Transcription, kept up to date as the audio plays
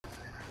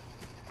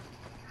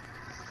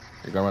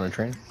You gonna run a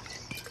train?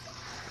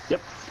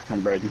 Yep,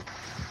 I'm Breyden.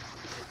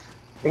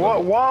 Whoa,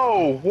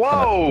 whoa,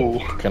 whoa!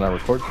 Can I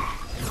record?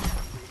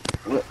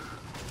 What?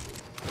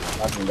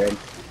 I'm Breyden.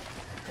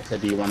 I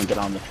said, do you want to get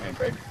on the train,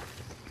 Breyden?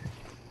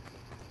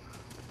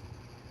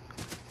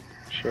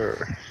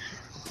 Sure.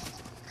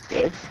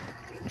 Okay.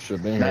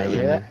 Should be Matt, you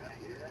hear here. that?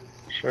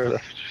 Sure,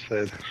 that's what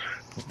you said.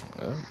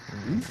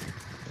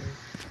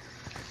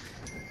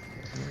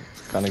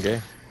 It's kind of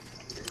gay.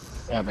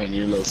 Yeah, man,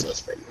 you're a little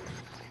suspect.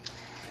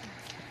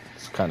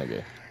 It's kind of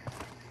gay.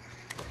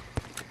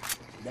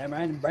 Damn,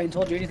 Ryan, Brayden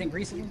told you anything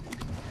recently?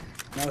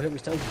 No, he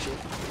was telling you shit.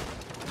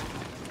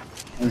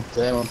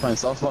 Today when I'm playing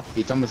softball,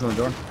 he told me from the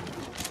door.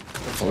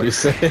 What do you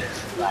say?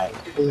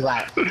 He's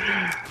like,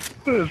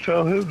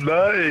 Tell him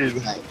nice.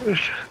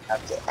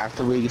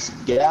 after we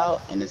get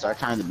out and it's our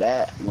time to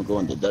bat, I'm gonna go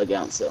in the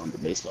dugout and sit on the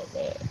baseball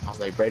bat. I was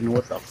like, Breyden,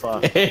 what the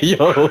fuck? Hey,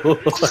 yo!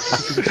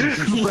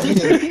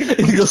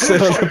 You go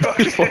sit on the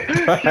baseball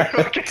bat.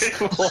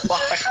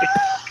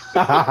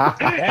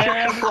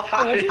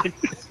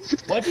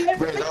 What'd you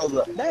Breyden, I was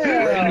like,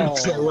 Damn. Breyden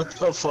was like, what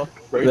the fuck,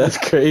 Breyden? That's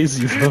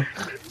crazy, bro.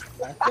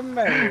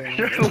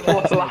 You're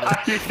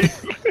lying.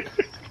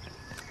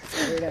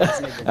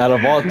 Out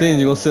of all things,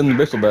 you gonna sit in the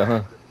baseball bat,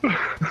 huh?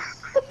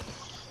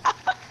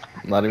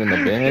 Not even the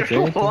bench or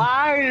You're anything?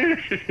 lying.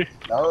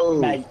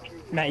 No.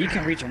 Matt, you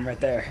can reach him right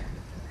there.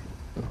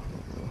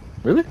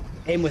 Really?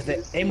 Aim with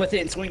it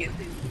and swing it.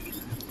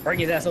 Bring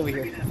his ass over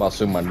here. I'm about to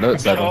swing my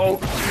nuts at him.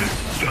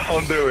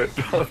 Don't do it.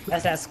 Don't.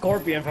 That's that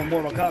scorpion from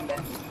Mortal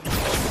Kombat.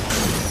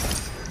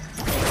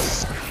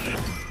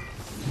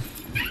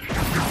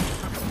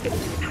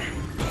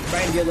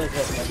 Brayden, get a little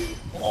closer, buddy.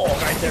 Oh,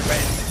 right there,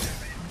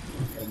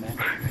 Brayden. Hey,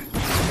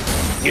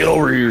 man. Get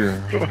over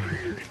here.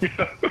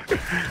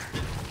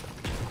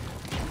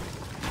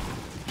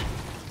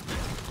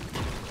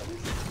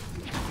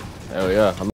 Hell yeah.